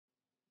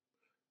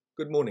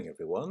Good morning,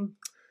 everyone.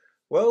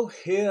 Well,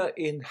 here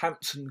in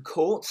Hampton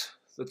Court,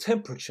 the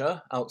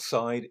temperature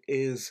outside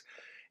it's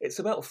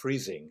about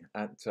freezing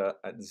at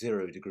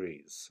 0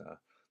 degrees.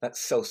 That's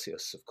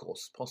Celsius, of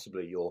course.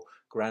 Possibly your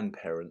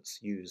grandparents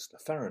used the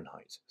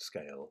Fahrenheit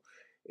scale,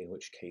 in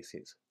which case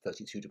it's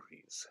 32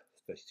 degrees.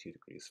 32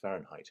 degrees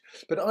Fahrenheit.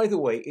 But either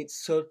way,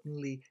 it's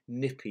certainly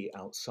nippy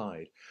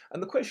outside.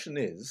 And the question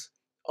is,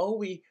 are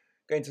we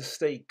going to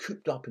stay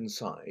cooped up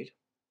inside,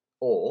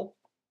 or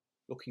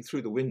looking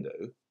through the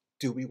window,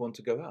 do we want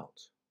to go out?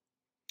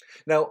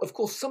 Now, of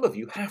course, some of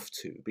you have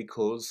to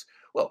because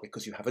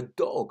you have a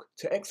dog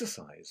to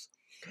exercise.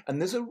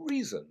 And there's a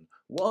reason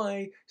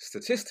why,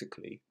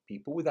 statistically,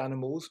 people with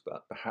animals,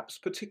 but perhaps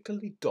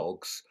particularly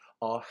dogs,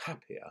 are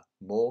happier,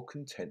 more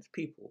content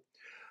people.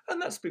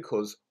 And that's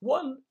because,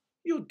 one,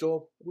 your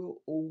dog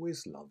will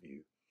always love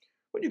you.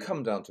 When you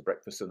come down to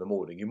breakfast in the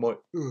morning, you might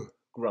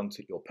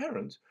grunt at your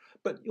parent,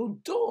 but your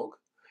dog,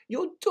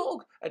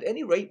 at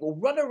any rate, will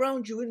run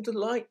around you in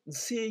delight and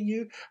seeing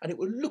you, and it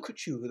will look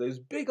at you with those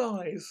big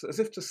eyes as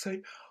if to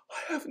say, I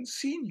haven't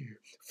seen you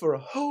for a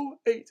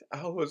whole 8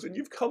 hours, and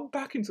you've come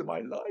back into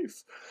my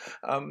life.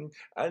 And,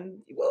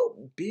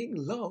 well, being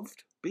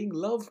loved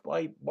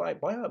by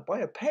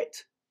a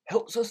pet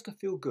helps us to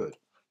feel good.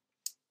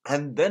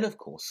 And then, of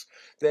course,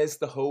 there's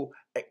the whole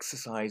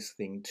exercise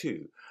thing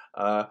too.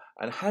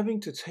 And having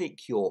to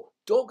take your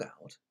dog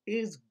out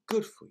is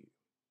good for you.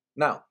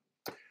 Now,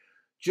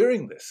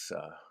 during this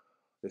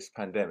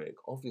pandemic,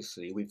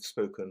 obviously, we've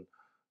spoken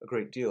a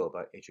great deal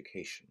about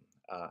education,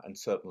 and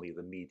certainly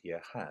the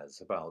media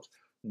has, about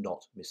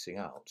not missing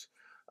out.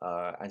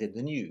 And in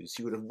the news,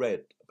 you would have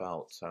read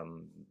about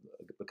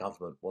the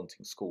government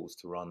wanting schools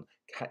to run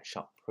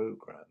catch-up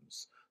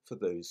programs for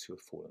those who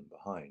have fallen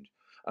behind.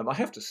 I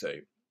have to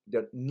say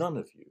that none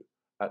of you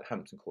at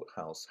Hampton Court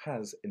House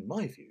has, in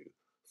my view,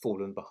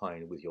 fallen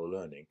behind with your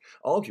learning.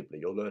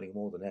 Arguably, you're learning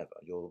more than ever,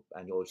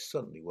 and you're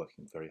certainly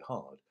working very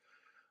hard.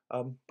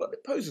 But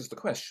it poses the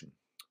question,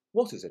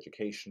 what is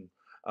education?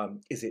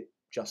 Is it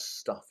just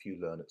stuff you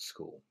learn at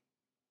school?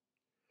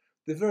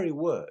 The very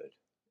word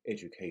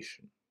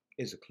education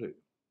is a clue.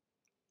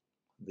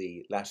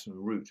 The Latin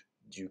root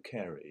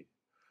ducere,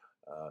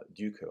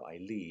 duco, I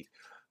lead,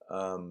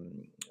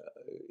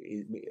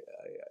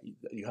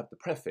 you have the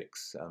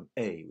prefix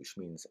a, which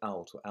means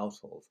out or out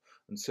of.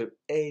 And so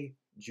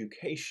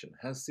education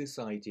has this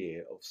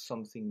idea of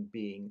something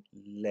being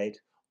led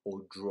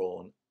or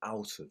drawn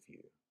out of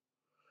you.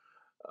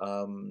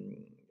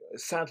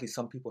 Sadly,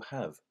 some people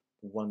have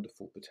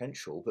wonderful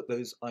potential, but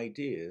those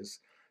ideas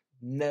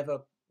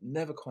never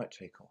quite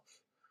take off.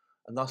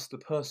 And thus the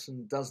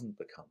person doesn't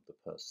become the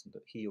person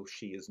that he or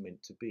she is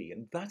meant to be.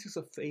 And that is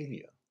a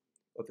failure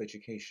of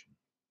education,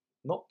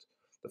 not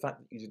the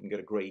fact that you didn't get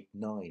a grade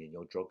 9 in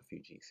your geography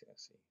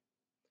GCSE.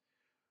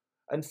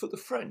 And for the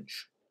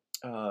French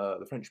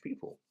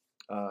people,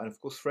 and of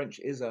course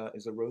French is a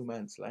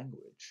Romance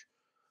language,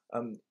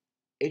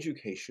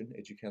 education,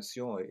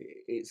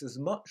 it's as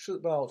much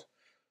about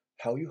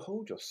how you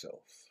hold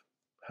yourself,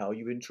 how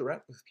you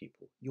interact with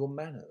people, your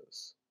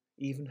manners,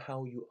 even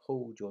how you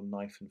hold your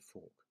knife and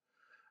fork,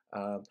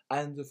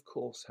 and of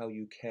course how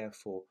you care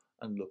for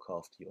and look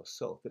after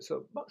yourself. It's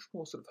a much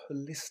more sort of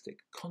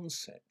holistic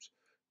concept,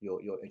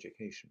 your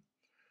education.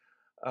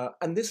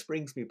 And this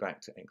brings me back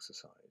to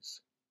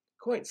exercise.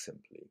 Quite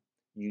simply,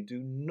 you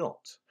do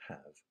not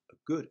have a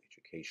good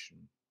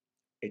education,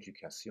 if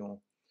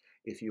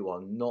you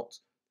are not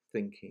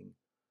thinking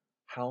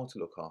how to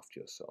look after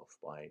yourself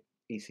by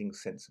eating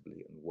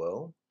sensibly and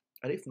well,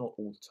 and if not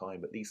all the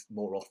time, at least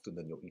more often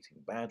than you're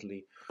eating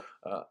badly,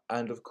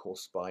 and of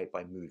course by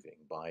moving,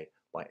 by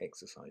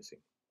exercising.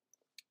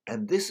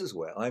 And this is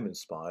where I'm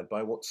inspired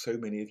by what so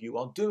many of you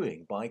are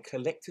doing, by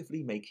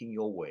collectively making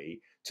your way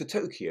to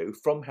Tokyo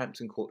from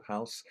Hampton Court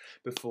House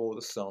before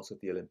the start of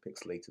the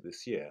Olympics later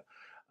this year.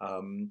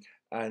 And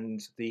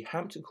the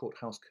Hampton Court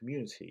House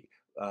community,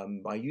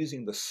 by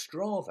using the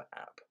Strava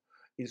app,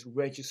 is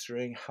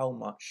registering how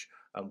much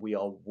we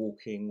are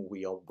walking,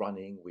 we are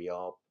running, we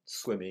are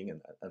swimming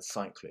and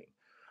cycling.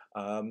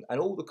 And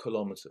all the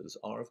kilometres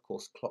are, of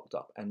course, clocked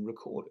up and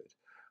recorded.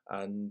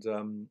 And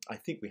I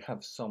think we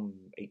have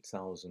some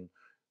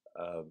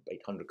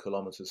 8,800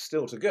 kilometres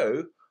still to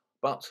go,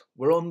 but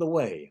we're on the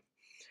way.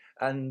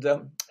 And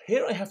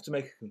here I have to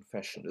make a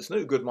confession. It's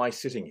no good my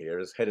sitting here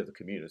as head of the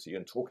community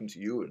and talking to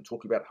you and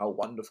talking about how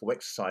wonderful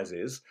exercise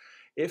is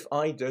if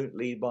I don't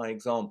lead by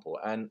example.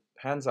 And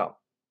hands up,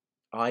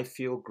 I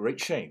feel great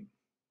shame.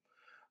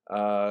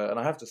 And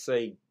I have to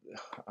say,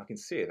 I can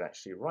see it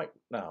actually right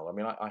now. I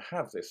mean, I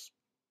have this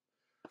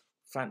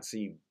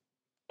fancy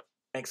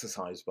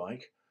exercise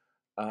bike,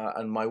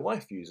 and my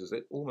wife uses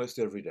it almost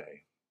every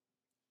day.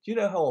 Do you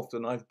know how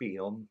often I've been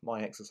on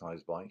my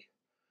exercise bike?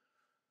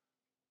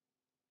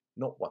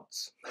 Not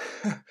once.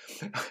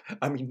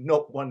 I mean,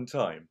 not one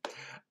time.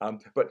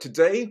 But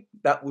today,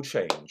 that will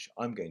change.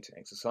 I'm going to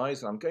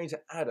exercise, and I'm going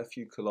to add a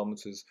few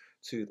kilometres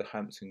to the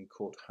Hampton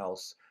Court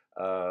House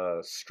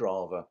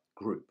Strava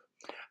group.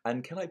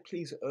 And can I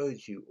please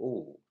urge you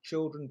all,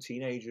 children,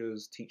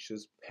 teenagers,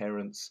 teachers,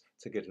 parents,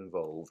 to get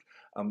involved.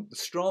 The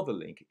Strava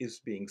link is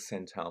being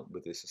sent out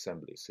with this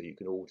assembly, so you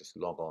can all just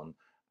log on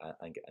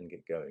and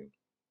get going.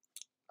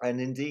 And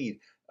indeed,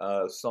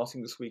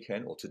 starting this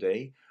weekend or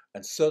today,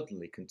 and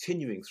certainly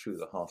continuing through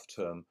the half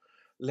term,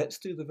 let's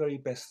do the very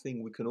best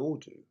thing we can all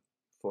do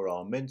for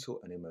our mental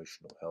and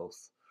emotional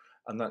health,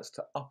 and that's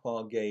to up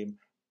our game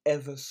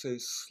ever so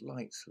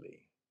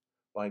slightly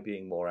by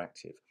being more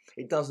active.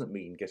 It doesn't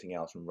mean getting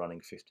out and running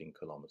 15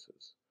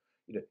 kilometers.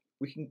 You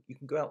can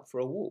go out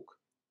for a walk,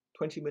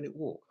 20-minute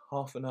walk,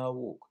 half an hour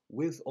walk,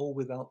 with or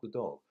without the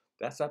dog.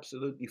 That's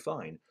absolutely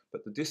fine,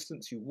 but the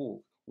distance you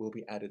walk will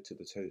be added to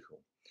the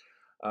total.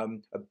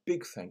 A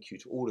big thank you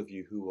to all of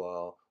you who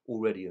are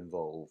already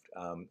involved.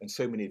 And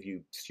so many of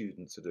you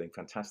students are doing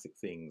fantastic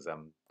things.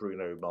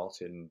 Bruno,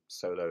 Martin,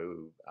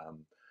 Solo,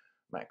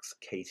 Max,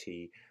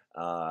 Katie,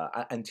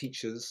 and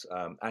teachers,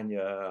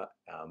 Anya,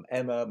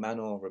 Emma,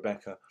 Manon,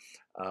 Rebecca,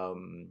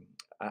 and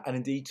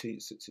indeed to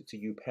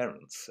you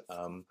parents.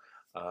 And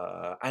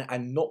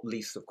not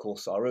least, of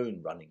course, our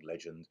own running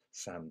legend,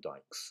 Sam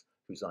Dykes,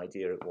 whose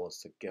idea it was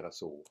to get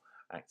us all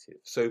active.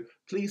 So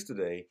please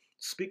today,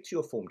 speak to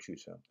your form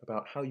tutor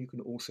about how you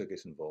can also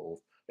get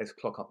involved. Let's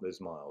clock up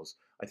those miles.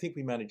 I think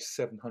we managed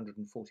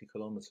 740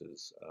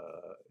 kilometres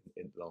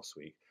in last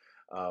week.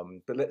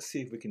 But let's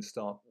see if we can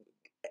start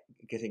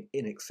getting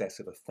in excess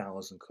of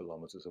 1,000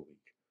 kilometres a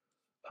week.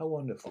 How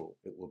wonderful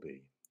it will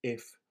be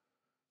if,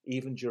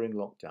 even during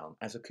lockdown,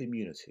 as a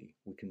community,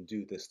 we can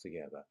do this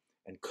together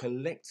and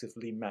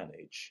collectively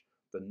manage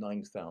the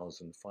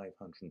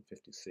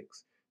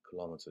 9,556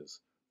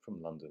 kilometres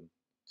from London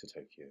to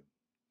Tokyo.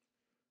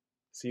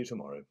 See you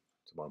tomorrow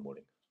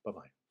morning.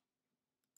 Bye-bye.